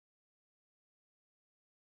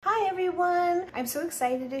everyone! I'm so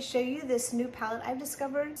excited to show you this new palette I've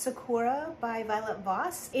discovered, Sakura by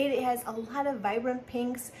violetvoss. It has a lot of vibrant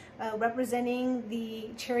pinks representing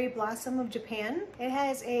the cherry blossom of Japan. It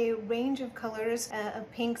has a range of colors of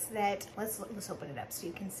pinks that, let's open it up so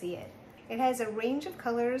you can see it. It has a range of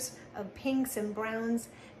colors of pinks and browns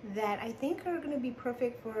that I think are going to be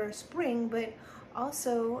perfect for spring, but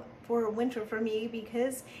also for winter for me,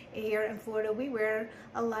 because here in Florida we wear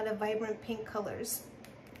a lot of vibrant pink colors.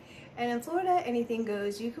 And in Florida, anything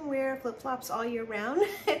goes. You can wear flip-flops all year round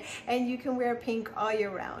and you can wear pink all year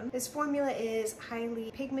round. This formula is highly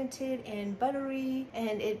pigmented and buttery,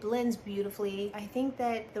 and it blends beautifully. I think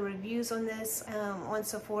that the reviews on this on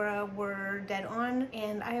Sephora were dead on,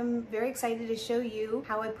 and I am very excited to show you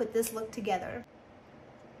how I put this look together.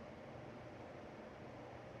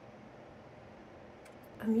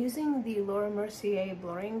 I'm using the Laura Mercier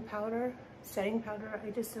blurring powder, setting powder. I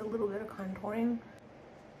just did a little bit of contouring.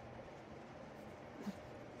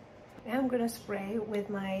 Now I'm going to spray with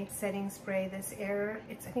my setting spray, this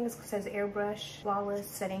I think it says Airbrush Flawless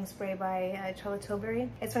Setting Spray by Charlotte Tilbury.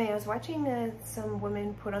 It's funny, I was watching some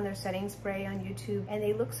women put on their setting spray on YouTube, and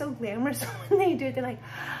they look so glamorous when they do it. They're like,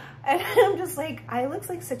 and I'm just like, I look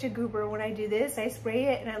like such a goober when I do this. I spray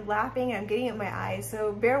it and I'm laughing and I'm getting it in my eyes,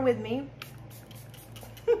 so bear with me.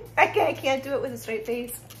 I can't do it with a straight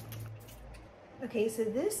face. Okay, so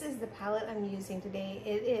this is the palette I'm using today.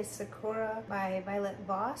 It is Sakura by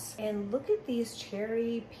violetvoss, and look at these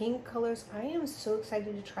cherry pink colors. I am so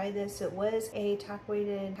excited to try this. It was a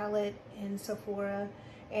top-rated palette in Sephora,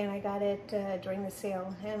 and I got it during the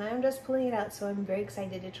sale, and I'm just pulling it out, so I'm very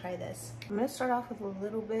excited to try this. I'm going to start off with a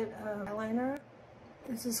little bit of eyeliner.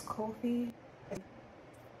 This is Kofi.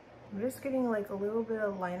 I'm just getting like a little bit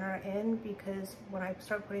of liner in, because when I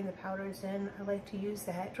start putting the powders in, I like to use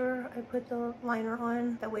that after I put the liner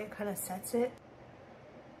on. That way it kind of sets it.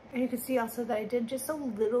 And you can see also that I did just a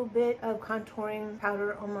little bit of contouring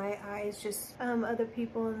powder on my eyes. Just other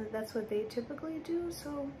people, that's what they typically do,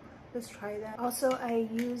 so let's try that. Also, I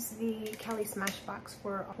use the Cali Smashbox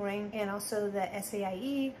for contouring, and also the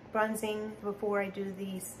SAIE bronzing before I do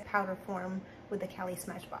the powder form with the Cali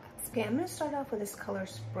Smashbox. Okay, I'm gonna start off with this color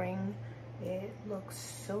Spring. It looks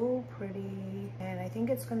so pretty, and I think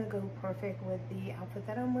it's gonna go perfect with the outfit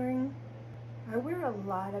that I'm wearing. I wear a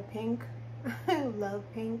lot of pink. I love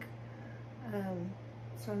pink.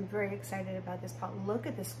 So I'm very excited about this palette. Look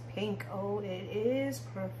at this pink. Oh, it is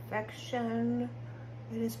perfection.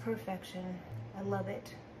 It is perfection. I love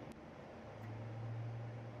it.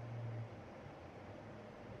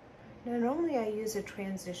 Now, normally I use a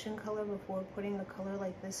transition color before putting a color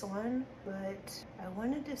like this on, but I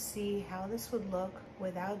wanted to see how this would look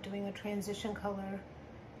without doing a transition color.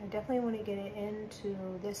 I definitely want to get it into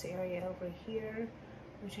this area over here,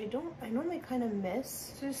 which I normally kind of miss.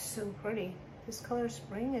 It's just so pretty. This color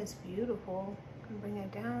Spring is beautiful. I can bring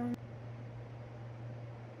it down.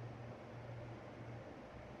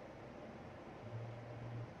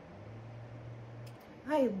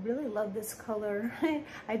 I really love this color.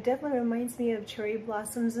 It definitely reminds me of cherry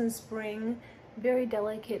blossoms in spring. Very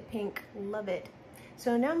delicate pink, love it.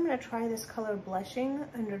 So now I'm gonna try this color Blushing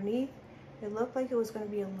underneath. It looked like it was gonna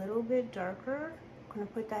be a little bit darker. I'm gonna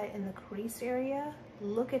put that in the crease area.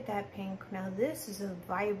 Look at that pink. Now this is a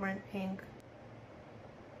vibrant pink.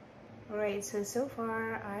 All right, so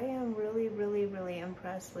far I am really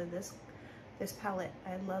impressed with this palette.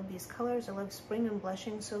 I love these colors. I love Spring and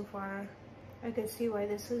Blushing so far. I could see why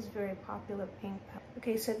this is very popular pink.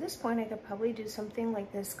 Okay, so at this point I could probably do something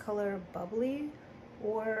like this color Bubbly,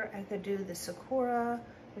 or I could do the Sakura,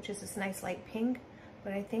 which is this nice light pink,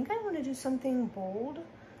 but I think I want to do something bold.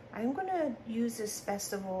 I'm going to use this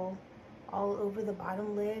Festival all over the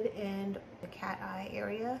bottom lid and the cat eye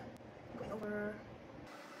area. Going over.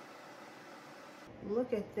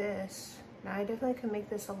 Look at this. Now I definitely can make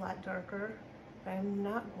this a lot darker, but I'm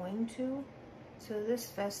not going to. So this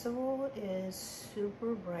Festival is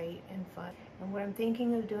super bright and fun. And what I'm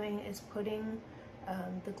thinking of doing is putting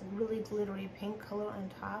the really glittery pink color on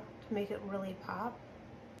top to make it really pop.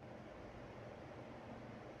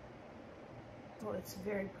 Oh, it's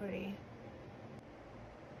very pretty.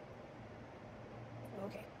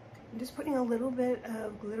 Okay, I'm just putting a little bit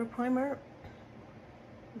of glitter primer,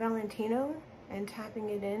 Valentino, and tapping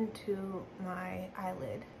it into my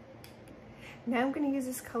eyelid. Now I'm going to use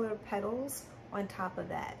this color Petals on top of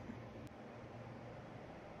that.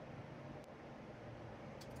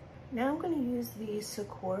 Now I'm going to use the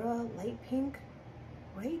Sakura light pink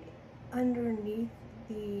right underneath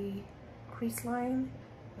the crease line,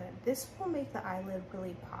 but this will make the eyelid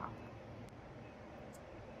really pop.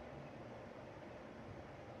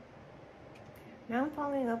 Now I'm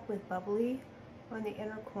following up with Bubbly on the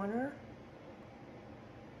inner corner.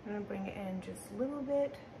 I'm gonna bring it in just a little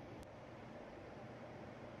bit.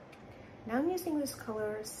 Now I'm using this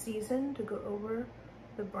color Season to go over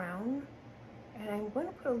the brown, and I'm going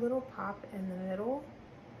to put a little pop in the middle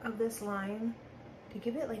of this line to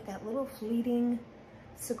give it like that little fleeting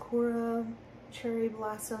Sakura cherry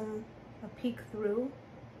blossom a peek through.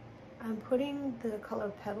 I'm putting the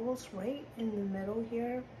color Petals right in the middle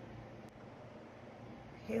here.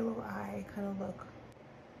 Halo eye kind of look.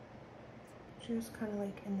 Just kind of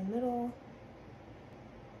like in the middle.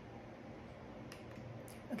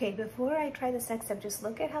 Okay, before I try this next step, just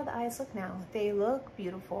look at how the eyes look now. They look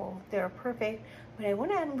beautiful. They're perfect, but I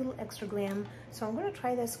want to add a little extra glam. So I'm going to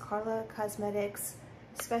try this Karla Cosmetics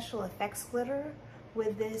Special Effects Glitter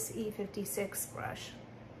with this E56 brush.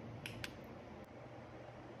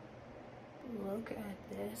 Look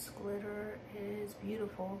at this glitter, it is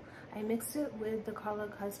beautiful. I mixed it with the Karla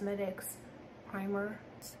Cosmetics primer.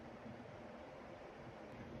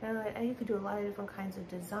 Now you could do a lot of different kinds of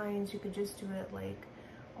designs. You could just do it like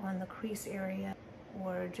on the crease area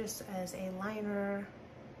or just as a liner.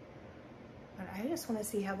 But I just want to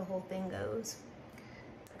see how the whole thing goes.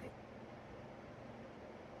 Okay.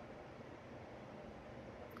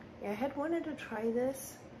 Yeah, I had wanted to try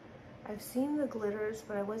this. I've seen the glitters,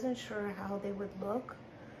 but I wasn't sure how they would look.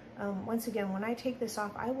 Once again, when I take this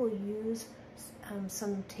off, I will use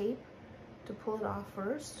some tape to pull it off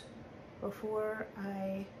first before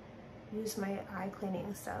I use my eye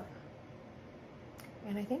cleaning stuff.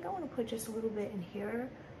 And I think I want to put just a little bit in here.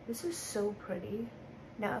 This is so pretty.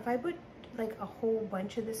 Now, if I put like a whole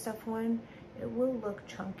bunch of this stuff on, it will look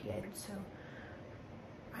chunky. So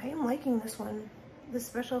I am liking this one. The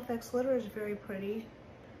special effects glitter is very pretty.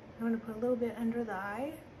 I'm going to put a little bit under the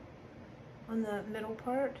eye on the middle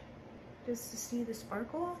part just to see the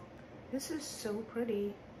sparkle. This is so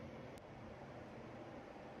pretty.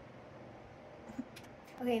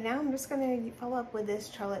 Okay, now I'm just going to follow up with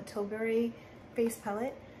this Charlotte Tilbury face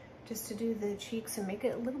palette just to do the cheeks and make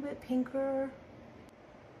it a little bit pinker.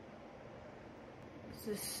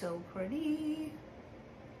 This is so pretty.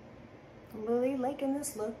 I'm really liking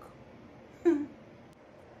this look.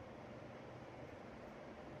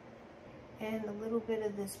 And a little bit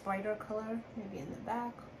of this brighter color, maybe in the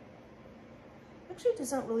back. Actually, it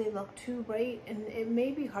doesn't really look too bright, and it may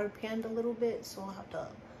be hard panned a little bit, so I'll have to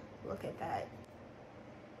look at that.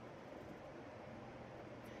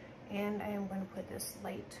 And I am going to put this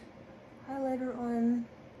light highlighter on.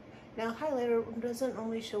 Now, highlighter doesn't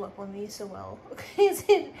only show up on me so well.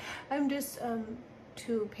 Okay, I'm just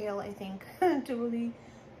too pale, I think, to really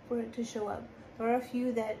for it to show up. There are a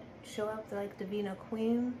few that show up, like Divina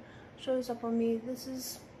Queen shows up on me. This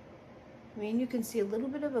is, I mean, you can see a little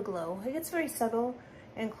bit of a glow. It's very subtle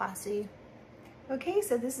and classy. Okay,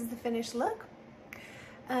 so this is the finished look.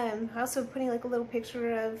 Also putting like a little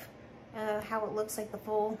picture of how it looks like the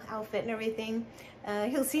full outfit and everything.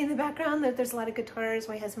 You'll see in the background that there's a lot of guitars.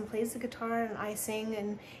 My husband plays the guitar and I sing,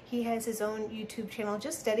 and he has his own YouTube channel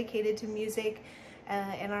just dedicated to music,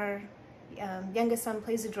 and our youngest son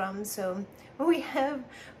plays the drums. So we have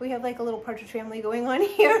like a little partridge family going on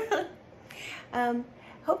here.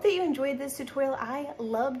 Hope that you enjoyed this tutorial. I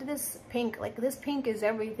loved this pink. Like, this pink is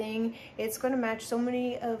everything. It's going to match so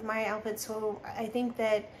many of my outfits, so I think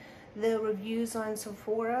that the reviews on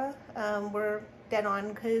Sephora were dead on,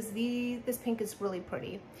 because this pink is really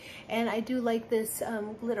pretty. And I do like this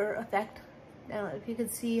glitter effect. If you can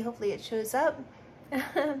see, hopefully it shows up.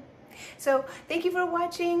 So thank you for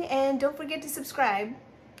watching, and don't forget to subscribe.